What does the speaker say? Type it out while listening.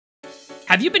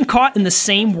Have you been caught in the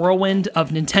same whirlwind of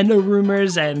Nintendo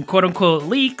rumors and quote-unquote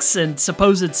leaks and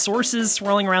supposed sources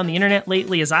swirling around the internet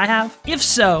lately as I have? If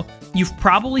so, you've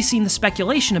probably seen the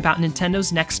speculation about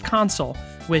Nintendo's next console,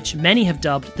 which many have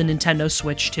dubbed the Nintendo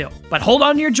Switch 2. But hold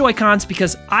on to your Joy-Cons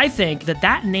because I think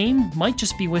that name might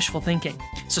just be wishful thinking.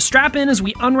 So strap in as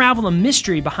we unravel the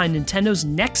mystery behind Nintendo's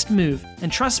next move.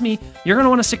 And trust me, you're going to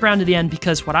want to stick around to the end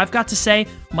because what I've got to say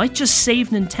might just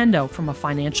save Nintendo from a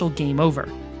financial game over.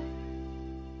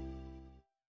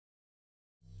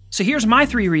 So here's my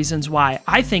 3 reasons why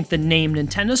I think the name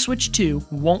Nintendo Switch 2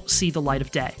 won't see the light of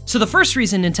day. So the first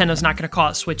reason Nintendo's not going to call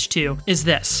it Switch 2 is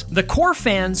this. The core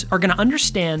fans are going to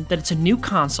understand that it's a new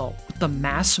console, but the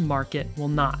mass market will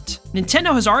not.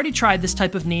 Nintendo has already tried this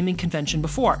type of naming convention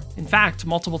before, in fact,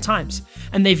 multiple times,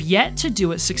 and they've yet to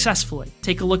do it successfully.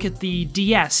 Take a look at the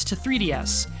DS to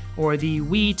 3DS, or the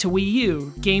Wii to Wii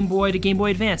U, Game Boy to Game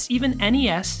Boy Advance, even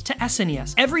NES to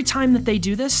SNES. Every time that they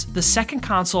do this, the second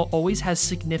console always has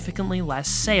significantly less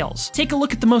sales. Take a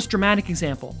look at the most dramatic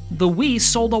example. The Wii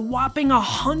sold a whopping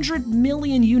 100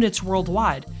 million units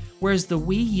worldwide, whereas the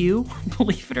Wii U,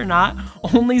 believe it or not,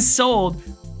 only sold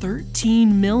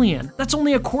 13 million. That's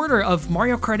only a quarter of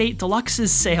Mario Kart 8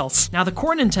 Deluxe's sales. Now the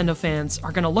core Nintendo fans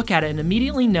are gonna look at it and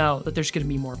immediately know that there's gonna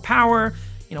be more power,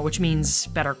 which means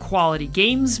better quality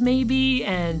games maybe,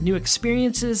 and new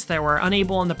experiences that were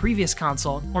unable on the previous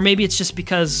console. Or maybe it's just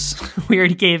because we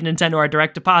already gave Nintendo our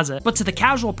direct deposit. But to the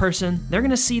casual person, they're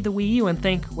gonna see the Wii U and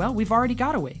think, well, we've already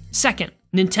got a Wii. Second,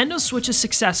 Nintendo Switch's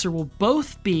successor will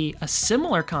both be a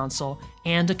similar console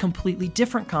and a completely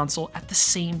different console at the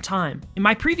same time. In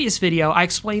my previous video, I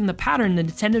explained the pattern that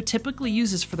Nintendo typically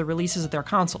uses for the releases of their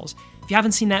consoles. If you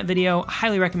haven't seen that video, I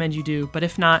highly recommend you do, but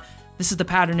if not, this is the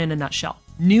pattern in a nutshell.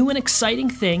 New and exciting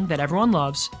thing that everyone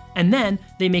loves, and then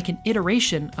they make an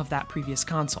iteration of that previous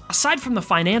console. Aside from the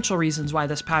financial reasons why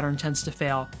this pattern tends to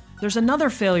fail, there's another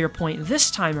failure point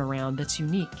this time around that's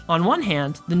unique. On one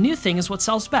hand, the new thing is what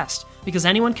sells best, because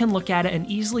anyone can look at it and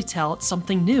easily tell it's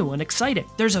something new and exciting.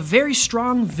 There's a very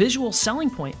strong visual selling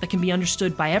point that can be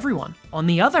understood by everyone. On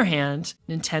the other hand,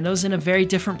 Nintendo's in a very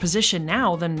different position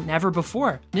now than ever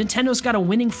before. Nintendo's got a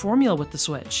winning formula with the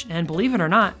Switch, and believe it or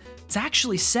not, it's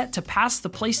actually set to pass the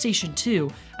PlayStation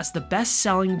 2 as the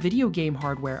best-selling video game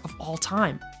hardware of all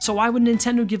time. So why would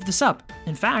Nintendo give this up?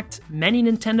 In fact, many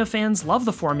Nintendo fans love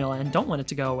the formula and don't want it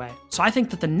to go away. So I think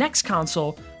that the next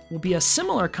console will be a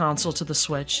similar console to the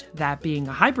Switch, that being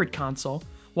a hybrid console,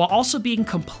 while also being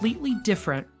completely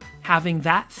different, having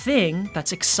that thing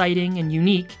that's exciting and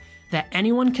unique that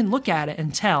anyone can look at it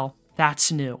and tell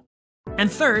that's new.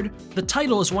 And third, the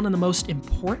title is one of the most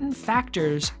important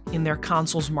factors in their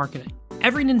console's marketing.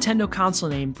 Every Nintendo console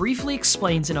name briefly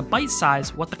explains in a bite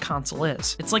size what the console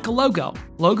is. It's like a logo.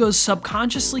 Logos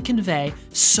subconsciously convey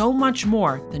so much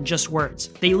more than just words.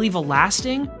 They leave a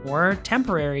lasting or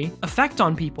temporary effect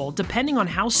on people depending on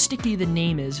how sticky the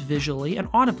name is visually and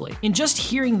audibly. In just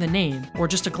hearing the name or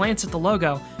just a glance at the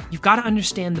logo, you've got to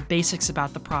understand the basics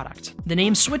about the product. The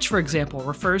name Switch, for example,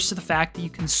 refers to the fact that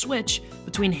you can switch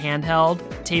between handheld,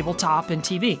 tabletop, and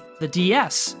TV. The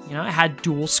DS, it had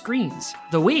dual screens.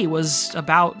 The Wii was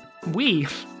about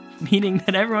Wii, meaning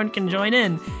that everyone can join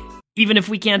in, even if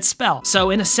we can't spell. So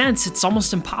in a sense, it's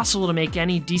almost impossible to make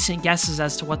any decent guesses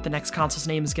as to what the next console's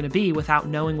name is going to be without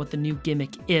knowing what the new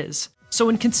gimmick is. So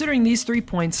in considering these 3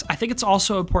 points, I think it's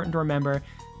also important to remember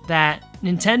that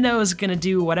Nintendo is going to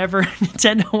do whatever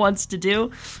Nintendo wants to do,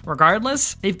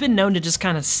 regardless. They've been known to just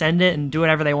kind of send it and do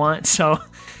whatever they want, so...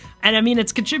 And I mean,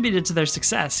 it's contributed to their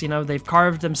success. They've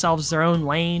carved themselves their own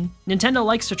lane. Nintendo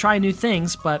likes to try new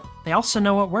things, but they also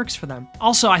know what works for them.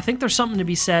 Also, I think there's something to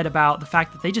be said about the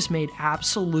fact that they just made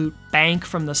absolute bank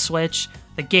from the Switch,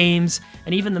 the games,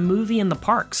 and even the movie and the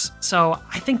parks. So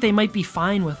I think they might be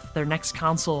fine with their next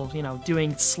console,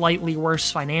 doing slightly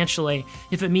worse financially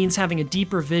if it means having a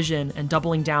deeper vision and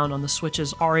doubling down on the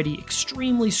Switch's already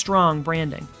extremely strong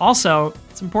branding. Also,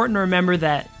 it's important to remember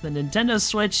that the Nintendo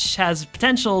Switch has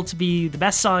potential to be the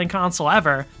best-selling console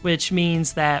ever, which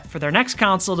means that for their next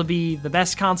console to be the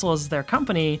best console as their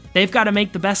company, they've got to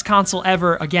make the best console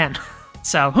ever again.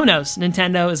 So who knows?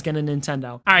 Nintendo is gonna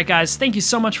Nintendo. All right, guys, thank you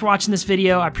so much for watching this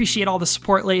video. I appreciate all the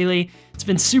support lately. It's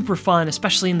been super fun,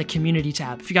 especially in the community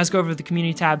tab. If you guys go over to the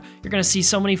community tab, you're gonna see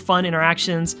so many fun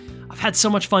interactions. I've had so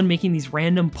much fun making these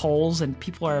random polls, and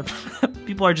people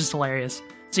are just hilarious.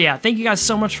 So yeah, thank you guys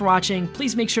so much for watching.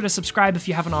 Please make sure to subscribe if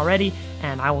you haven't already,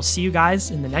 and I will see you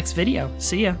guys in the next video.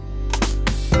 See ya.